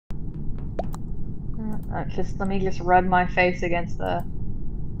Just let me just rub my face against the.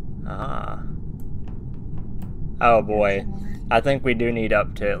 Ah. Oh boy. I think we do need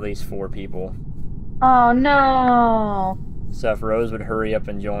up to at least 4 people. Oh no! So if Rose would hurry up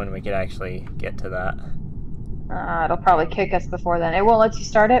and join, we could actually get to that. It'll probably kick us before then. It won't let you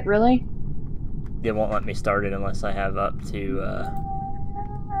start it, really? It won't let me start it unless I have up to,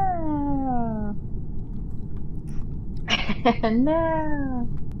 No.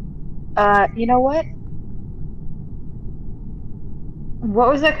 You know what? What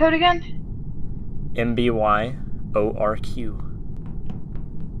was that code again? MBYORQ.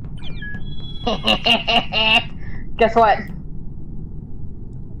 Guess what?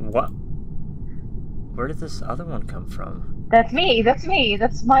 What? Where did this other one come from? That's me. That's me.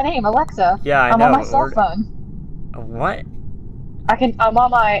 That's my name, Alexa. Yeah, I know. I'm on my cell phone. What? I'm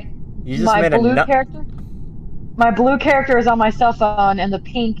on my You just made blue character. My blue character is on my cell phone, and the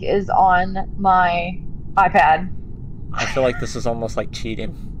pink is on my iPad. I feel like this is almost like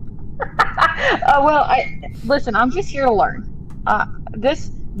cheating. Well, listen. I'm just here to learn. This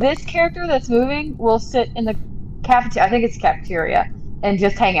character that's moving will sit in the cafeteria. I think it's cafeteria, and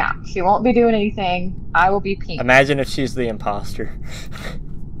just hang out. She won't be doing anything. I will be pink. Imagine if she's the imposter.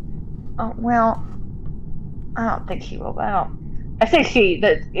 Oh well, I don't think she will. I say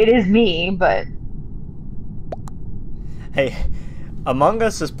that it is me, but. Hey, Among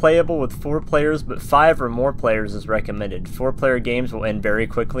Us is playable with 4 players, but 5 or more players is recommended. 4-player games will end very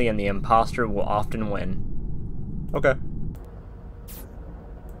quickly, and the imposter will often win. Okay.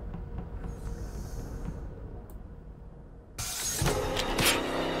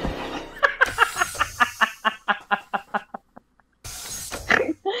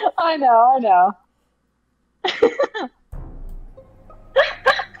 I know.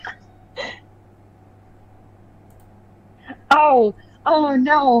 Oh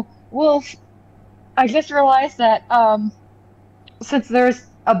no, Wolf. I just realized that since there's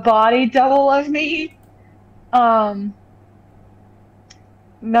a body double of me,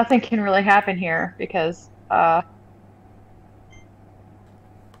 nothing can really happen here because there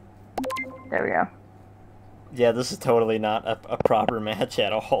we go. Yeah, this is totally not a proper match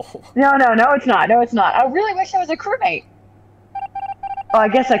at all. No, it's not. No, it's not. I really wish I was a crewmate. Well, I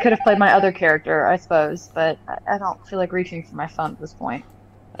guess I could have played my other character, I suppose, but I don't feel like reaching for my phone at this point.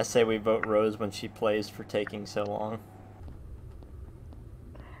 I say we vote Rose when she plays for taking so long.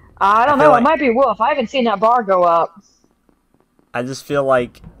 I don't know. It might be Wolf. I haven't seen that bar go up. I just feel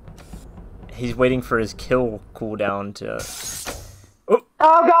like he's waiting for his kill cooldown to... Oh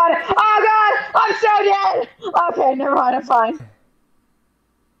god! Oh god! I'm so dead! Okay, never mind, I'm fine.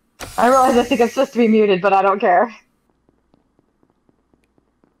 I realize I think I'm supposed to be muted, but I don't care.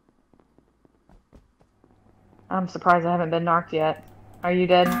 I'm surprised I haven't been knocked yet. Are you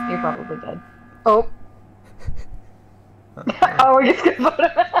dead? You're probably dead. Oh. Oh, we're just gonna vote him.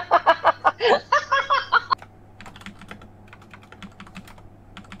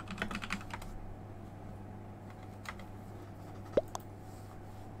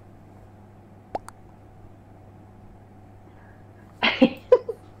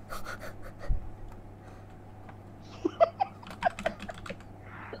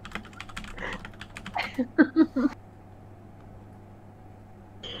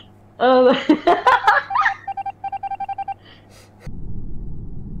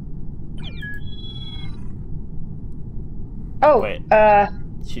 Oh, wait.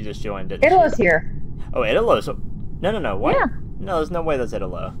 She just joined, didn't she? Idola's here. Oh, Idola's... No, what? Yeah. No, there's no way that's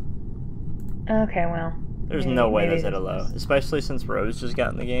Idola. Okay, well. There's no way that's Idola. Especially since Rose just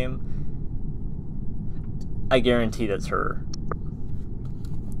got in the game. I guarantee that's her.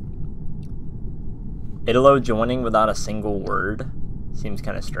 Idolo joining without a single word seems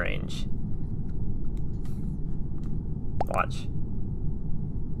kind of strange. Watch.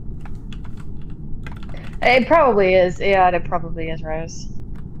 It probably is. Yeah, it probably is Rose.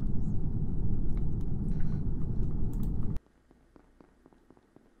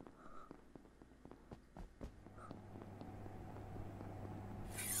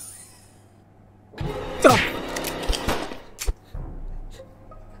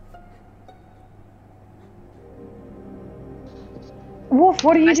 Wolf,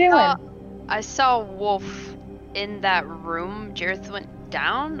 what are you doing? I saw Wolf in that room. Jareth went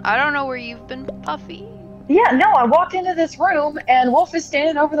down. I don't know where you've been, Puffy. Yeah, no, I walked into this room and Wolf is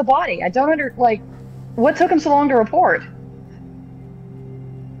standing over the body. I don't what took him so long to report?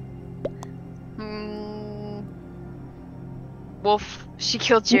 Wolf, she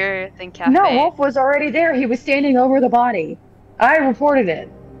killed Jareth in cafe. No, Wolf was already there. He was standing over the body. I reported it.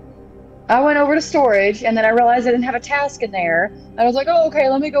 I went over to storage, and then I realized I didn't have a task in there. And I was like, oh, okay,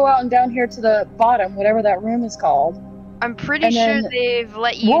 let me go out and down here to the bottom, whatever that room is called. I'm pretty And sure then they've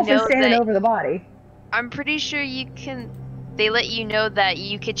let you Wolf know is standing that. over the body. I'm pretty sure you can. They let you know that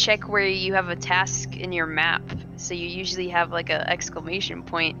you could check where you have a task in your map. So you usually have like a exclamation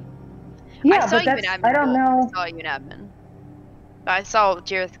point. Yeah, I saw but you in that's, admin. I don't know. I saw you in admin. I saw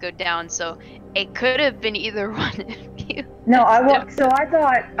Jareth go down, so it could have been either one of you. No, so I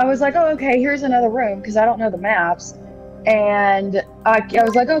thought, I was like, oh, okay, here's another room, because I don't know the maps. And I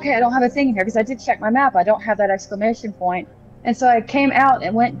was like, okay, I don't have a thing in here, because I did check my map. I don't have that exclamation point. And so I came out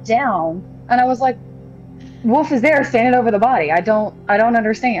and went down, and I was like, Wolf is there standing over the body. I don't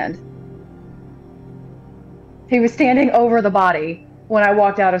understand. He was standing over the body when I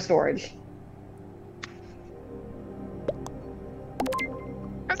walked out of storage.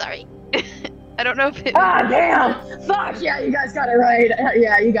 I'm sorry. I don't know if it. Ah, damn! Fuck yeah, you guys got it right.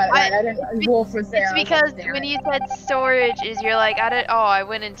 Yeah, you got it right. I didn't. Wolf was there. It's because when you said storage, you're like, I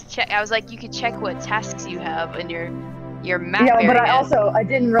went in to check. I was like, you could check what tasks you have in your map Yeah, area. but I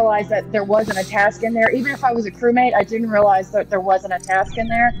didn't realize that there wasn't a task in there. Even if I was a crewmate, I didn't realize that there wasn't a task in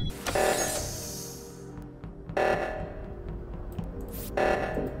there.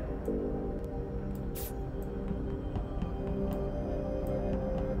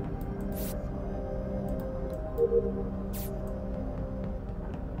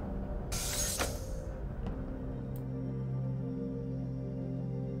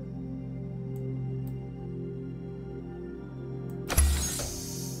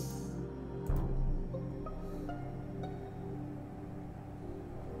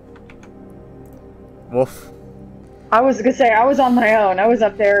 Wolf. I was gonna say, I was on my own. I was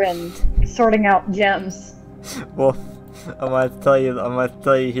up there and sorting out gems. Wolf, I'm gonna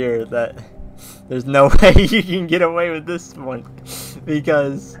tell you here that there's no way you can get away with this one,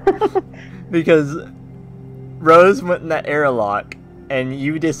 because Rose went in that airlock and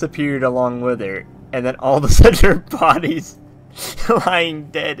you disappeared along with her, and then all of a sudden her body's lying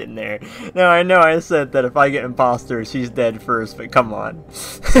dead in there. Now I know I said that if I get imposter, she's dead first, but come on.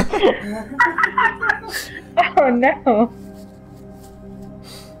 Oh no.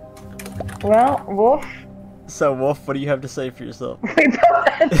 Well, Wolf. So Wolf, what do you have to say for yourself? We both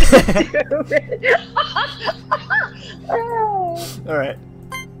had to do it. All right.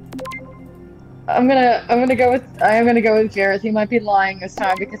 I am gonna go with Jareth. He might be lying this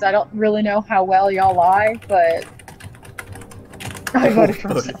time because I don't really know how well y'all lie, but I voted for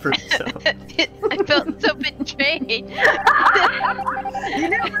myself. I felt so betrayed. You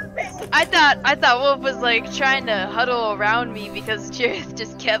never I thought Wolf was like trying to huddle around me because Jareth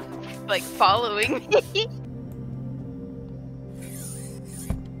just kept like following me.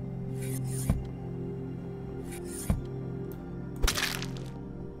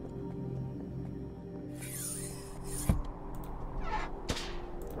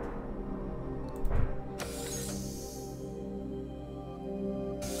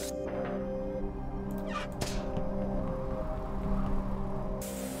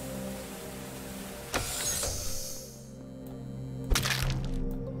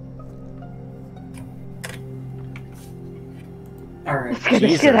 Alright. scared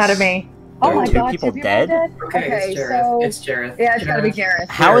the shit out of me. Oh my god, people two people dead? dead? Okay, it's Jareth. so It's Jareth. yeah, it's gotta be Jareth.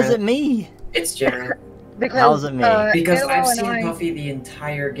 How is it me? It's Jareth. Because, How is it me? Because Halo I've and seen I- Puffy the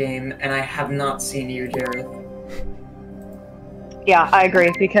entire game, and I have not seen you, Jareth. Yeah, I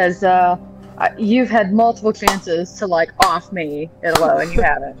agree because you've had multiple chances to like off me, Italo, and you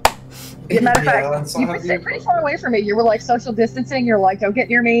haven't. As a matter of Yeah, and fact, so you have were sitting pretty far away from me. You were like social distancing. You're like, don't get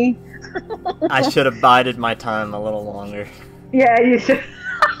near me. I should have bided my time a little longer. Yeah, you should.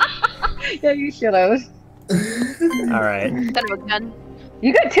 Yeah, you should have. All right. Son of a gun.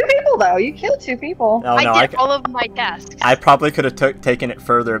 You got two people though. You killed two people. Oh no, I did all of my tasks. I probably could have taken it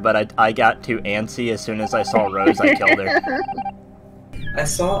further, but I got too antsy as soon as I saw Rose. I killed her. I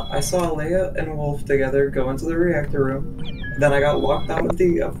saw Leia and Wolf together go into the reactor room. Then I got locked out of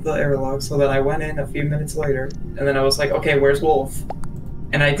the airlock, so then I went in a few minutes later, and then I was like, okay, where's Wolf?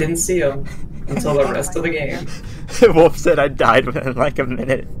 And I didn't see him until the rest of the game. Wolf said I died within like a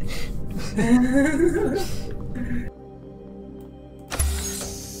minute.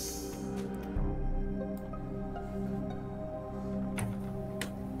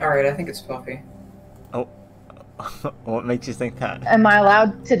 Alright, I think it's Puffy. Oh, what makes you think that? Am I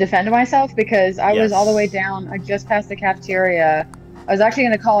allowed to defend myself? Because I was Yes. all the way down. I just passed the cafeteria. I was actually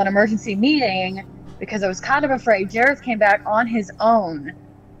going to call an emergency meeting because I was kind of afraid. Jareth came back on his own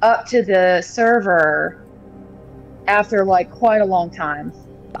up to the server after like quite a long time.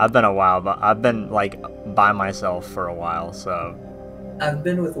 I've been a while, but I've been like by myself for a while, so I've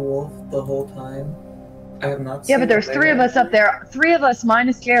been with Wolf the whole time. I have not Yeah, seen but there's Leia. 3 of us up there. 3 of us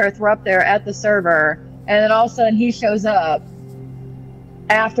minus Jareth were up there at the server, and then all of a sudden he shows up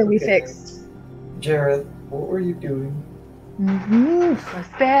after we Okay. fixed. Jareth, what were you doing?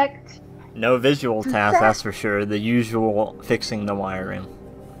 Respect. No visual task, that's for sure. The usual fixing the wiring.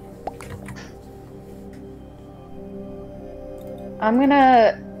 I'm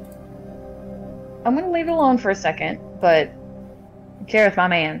gonna leave it alone for a second, but Jareth, my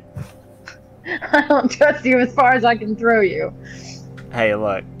man, I don't trust you as far as I can throw you. Hey,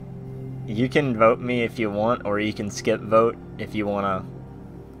 look. You can vote me if you want, or you can skip vote if you want to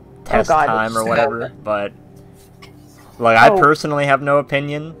test God. time or whatever. But like, I personally have no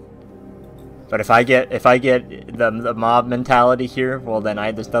opinion. But if I get the mob mentality here, well then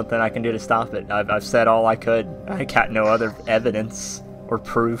there's nothing I can do to stop it. I've said all I could. I got no other evidence or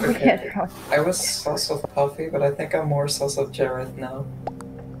proof. Okay. I was sus of Puffy, but I think I'm more sus of Jareth now.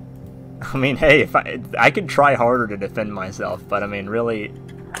 I mean, hey, if I could try harder to defend myself, but I mean, really,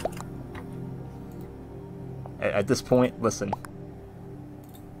 at this point, listen.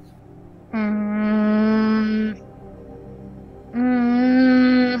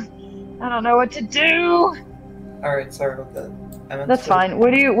 I don't know what to do. Alright, sorry about that. That's fine.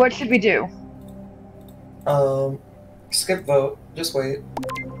 What should we do? Skip vote. Just wait.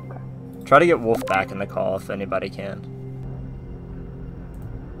 Try to get Wolf back in the call if anybody can.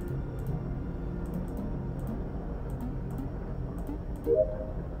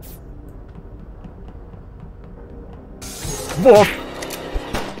 Wolf!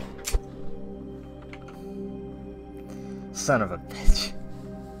 Son of a bitch.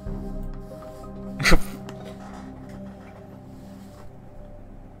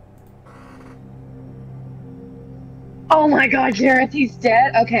 Oh my god, Jareth, he's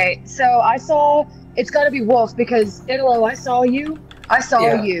dead? Okay, so I saw... It's gotta be Wolf, because, Italo, I saw you.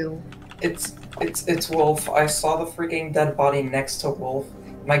 Yeah. You. It's Wolf. I saw the freaking dead body next to Wolf.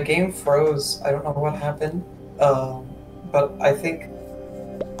 My game froze. I don't know what happened. But I think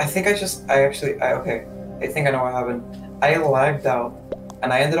I think I know what happened. I lagged out,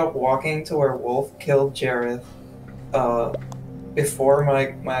 and I ended up walking to where Wolf killed Jareth, before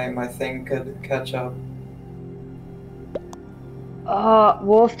my thing could catch up.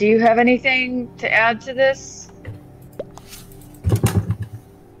 Wolf, do you have anything to add to this?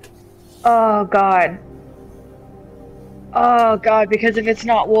 Oh god. Oh god, because if it's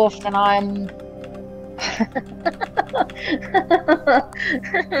not Wolf, then I'm...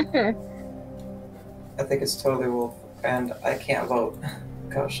 I think it's totally Wolf, and I can't vote.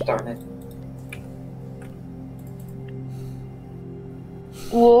 Gosh darn it.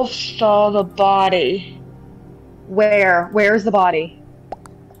 Wolf saw the body. Where? Where's the body?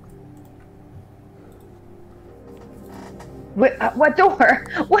 What door?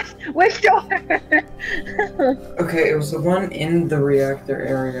 Which door? Okay, it was the one in the reactor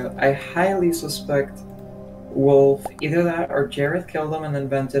area. I highly suspect Wolf, either that or Jareth killed him and then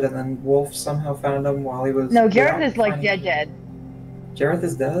vented, and then Wolf somehow found him while he was... No, Jareth is like dead. Jareth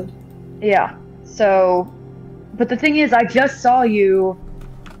is dead? Yeah, so... But the thing is, I just saw you...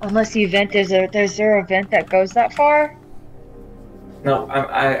 Unless the event is there an event that goes that far? No,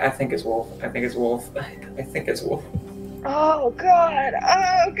 I think it's Wolf. I think it's Wolf. I think it's Wolf. Oh god!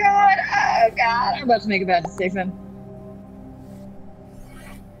 Oh god! Oh god! I'm about to make a bad decision.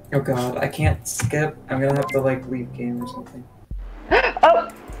 Oh god, I can't skip. I'm gonna have to like leave game or something. Oh!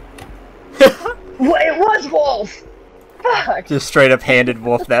 Well, it was Wolf! Fuck! Just straight up handed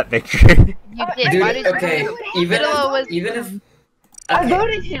Wolf that victory. You did. Dude, Why did okay, even if I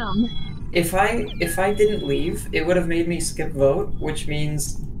voted him! if I didn't leave, it would have made me skip vote, which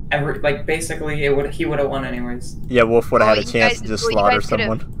means basically he would have won anyways. Yeah, Wolf would have had a you chance guys- to just well, you slaughter guys could've-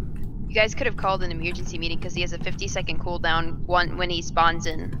 someone. You guys could have called an emergency meeting because he has a 50-second cooldown when he spawns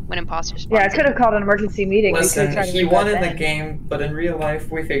in, when imposter spawns Yeah, I could have called an emergency meeting. Listen, tried to he do won that in the then. game, but in real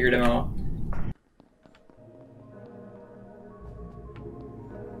life, we figured him out.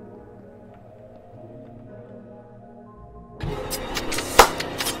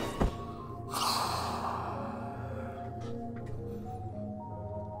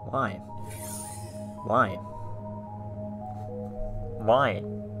 Why? Why? Why?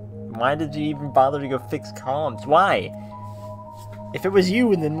 Why did you even bother to go fix comms? Why? If it was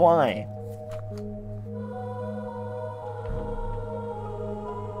you, then why?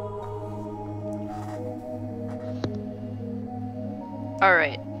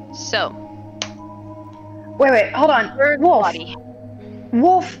 Alright, so. Wait, hold on. Wolf. Body.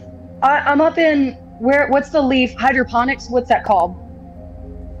 Wolf, I'm up in... What's the leaf? Hydroponics? What's that called?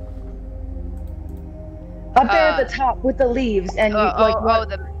 Up there at the top with the leaves and the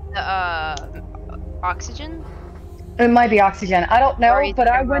oxygen? It might be oxygen. I don't know, Or but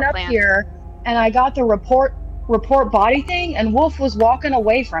I went up plant. here and I got the report body thing, and Wolf was walking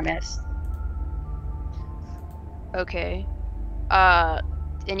away from it. Okay.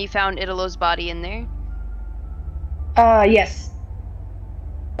 And you found Italo's body in there? Yes.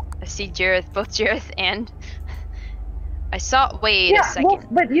 I see Jareth, both Jareth and... I saw... Wait a second. Wolf,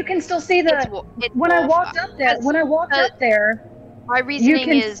 but you can still see the... It's when I Wolf. walked up there, My reasoning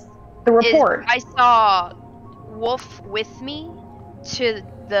is... The report. I saw Wolf with me to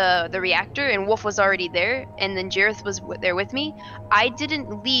the reactor, and Wolf was already there, and then Jareth was there with me. I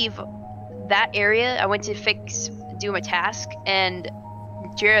didn't leave that area. I went to do my task, and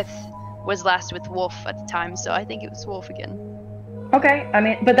Jareth was last with Wolf at the time, so I think it was Wolf again. Okay, I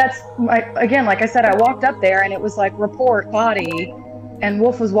mean, but that's, again, like I said, I walked up there, and it was like, report body, and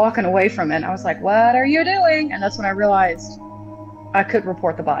Wolf was walking away from it, and I was like, what are you doing? And that's when I realized I could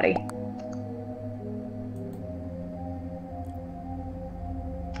report the body.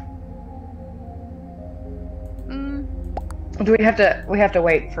 Do we have to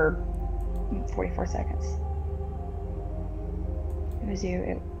wait for 44 seconds? It was you,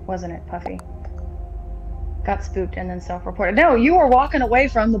 it wasn't it, Puffy? Got spooked and then self-reported. No, you were walking away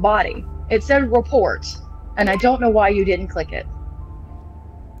from the body. It said report, and I don't know why you didn't click it.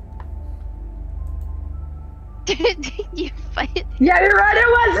 Did you fight? Yeah, you're right, it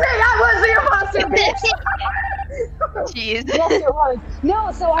was me! I was the imposter, bitch! Jeez. Yes, it was.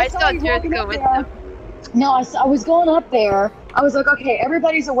 No, so I saw you Jareth walking go up with there. them. No, I was going up there. I was like, okay,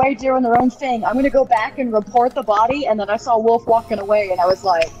 everybody's away doing their own thing. I'm gonna go back and report the body, and then I saw Wolf walking away, and I was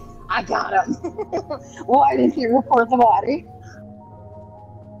like, I got him. Why didn't you report the body?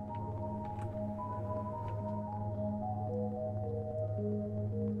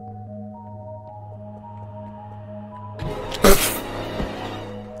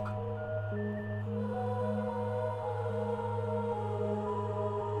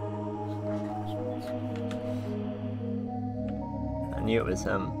 I knew it was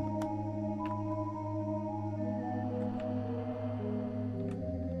him.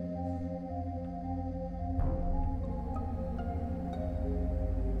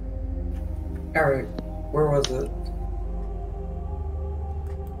 Alright, where was it?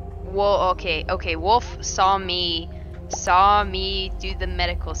 Well, okay. Wolf saw me do the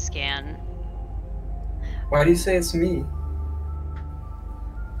medical scan. Why do you say it's me?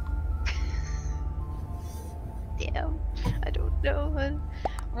 Damn, I don't know.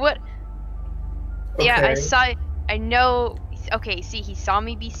 What? Okay. Yeah, I know. Okay, see, he saw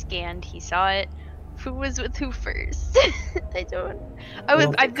me be scanned. He saw it. Who was with who first?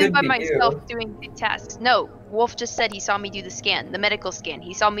 I've been by myself doing the tasks. No, Wolf just said he saw me do the scan, the medical scan.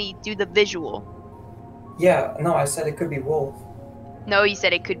 He saw me do the visual. Yeah, no, I said it could be Wolf. No, you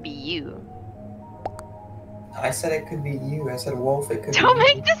said it could be you. I said it could be you. I said Wolf, it could be Don't you.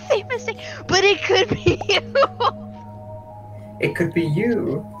 make the same mistake. But it could be you. It could be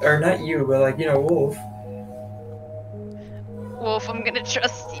you. Or not you, but like, you know, Wolf. Wolf, I'm gonna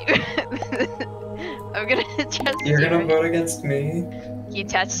trust you. I'm gonna trust you. You're gonna vote against me? He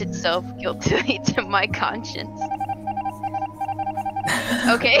attached itself guiltily to my conscience.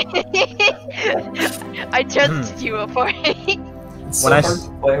 Okay. I trusted you before. It's so hard to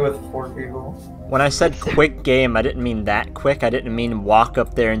play with 4 people. When I said quick game, I didn't mean that quick. I didn't mean walk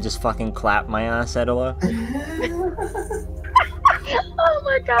up there and just fucking clap my ass, Edela. Oh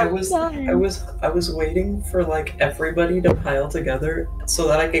my god, I was waiting for like everybody to pile together so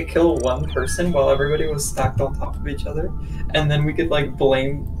that I could kill one person while everybody was stacked on top of each other, and then we could like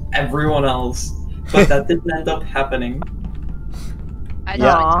blame everyone else. But that didn't end up happening. I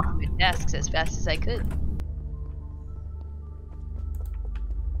just went to my desks as fast as I could.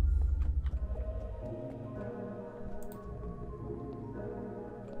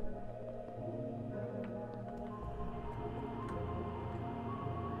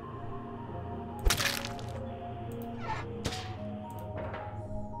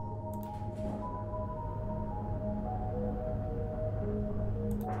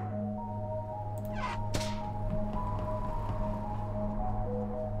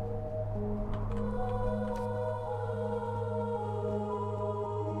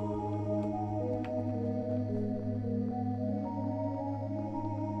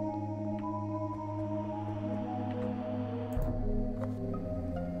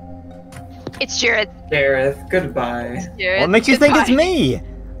 It's Jareth. Jareth, goodbye. Jareth, What makes you think it's me?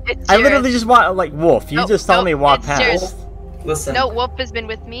 It's I Jareth. literally just walked, like, Wolf, you just saw me walk it's past. Jareth. Listen. No, Wolf has been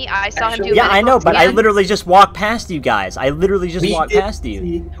with me. I saw him do. Yeah, I know, but I scans. literally just walked past you guys. I literally just walked past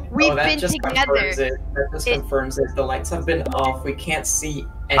you. We've that been just together. confirms it. That just confirms it. The lights have been off. We can't see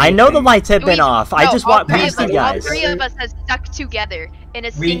anything. I know the lights have been off. I just walked past you All guys. three of us have stuck together in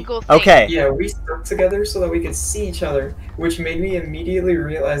a single thing. Okay. Yeah, we stuck together so that we could see each other, which made me immediately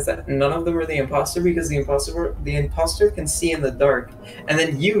realize that none of them were the imposter because the imposter can see in the dark. And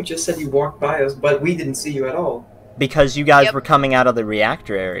then you just said you walked by us, but we didn't see you at all. Because you guys were coming out of the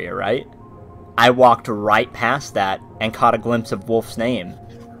reactor area, right? I walked right past that and caught a glimpse of Wolf's name.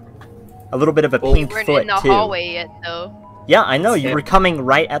 A little bit of a pink weren't foot, in the too. hallway yet, though. Yeah, I know. You were coming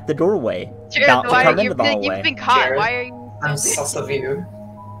right at the doorway. Jared, About to come into the hallway. You've been caught. Jared, Why are you... I'm sus of you.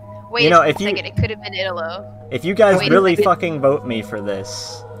 Wait You know, a if you- second. It could have been Italo. If you guys Wait a really second. fucking vote me for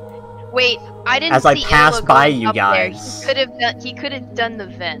this... Wait, I didn't As I see passed Italo by going you up guys. there. He could have done the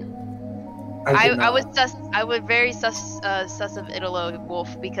vent. I was very sus of Italo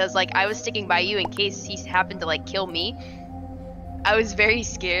Wolf because like I was sticking by you in case he happened to like kill me. I was very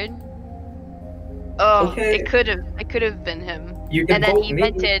scared. Oh, Okay. it could have been him. You can And then vote he me,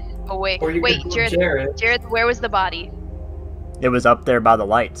 vented away. or you Wait, can vote Jared, Jared. where was the body? It was up there by the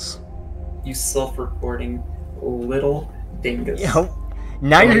lights. You self-reporting little dingus. Yo,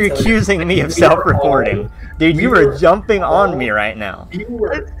 now Let me you're tell you, accusing me of we were self-reporting. all- Dude, we you were are jumping on all- me right now. You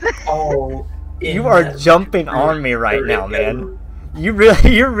were all in You are that jumping on me right now, man. You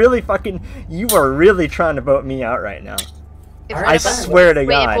are really trying to vote me out right now. If Alright, one I of us- swear to Wait,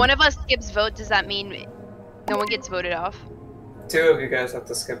 God. if one of us skips vote, does that mean no one gets voted off? Two of you guys have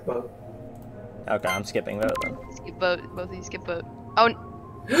to skip vote. Okay, I'm skipping vote then. Skip vote. Both of you skip vote. Oh,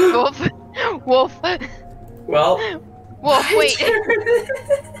 Wolf. Wolf. Well, Wolf, wait.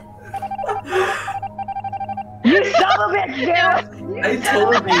 You son of a bitch, Jared! I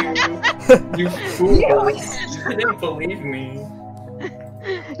told you, you fool. You didn't believe me.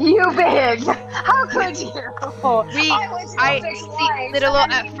 You big! How could you? Little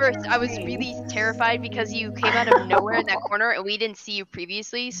at first I was really terrified because you came out of nowhere in that corner and we didn't see you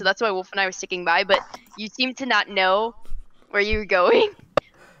previously, so that's why Wolf and I were sticking by, but you seemed to not know where you were going.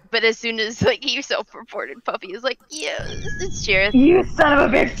 But as soon as like you self-reported, Puffy was like, yeah, it's Jareth. You son of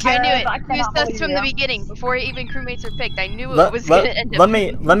a bitch, I Jared! knew it. I He was cannot sus believe from you. the beginning, before even crewmates were picked. I knew it was gonna end up.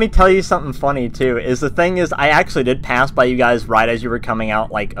 Let me tell you something funny too. Is the thing is I actually did pass by you guys right as you were coming out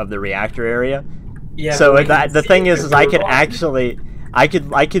like of the reactor area. Yeah. So but we that can the see thing it is because I we're could gone. actually I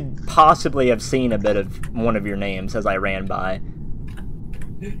could possibly have seen a bit of one of your names as I ran by.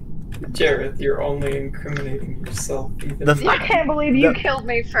 Jareth, you're only incriminating yourself. Even The- I can't believe you The- killed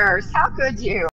me first. How could you?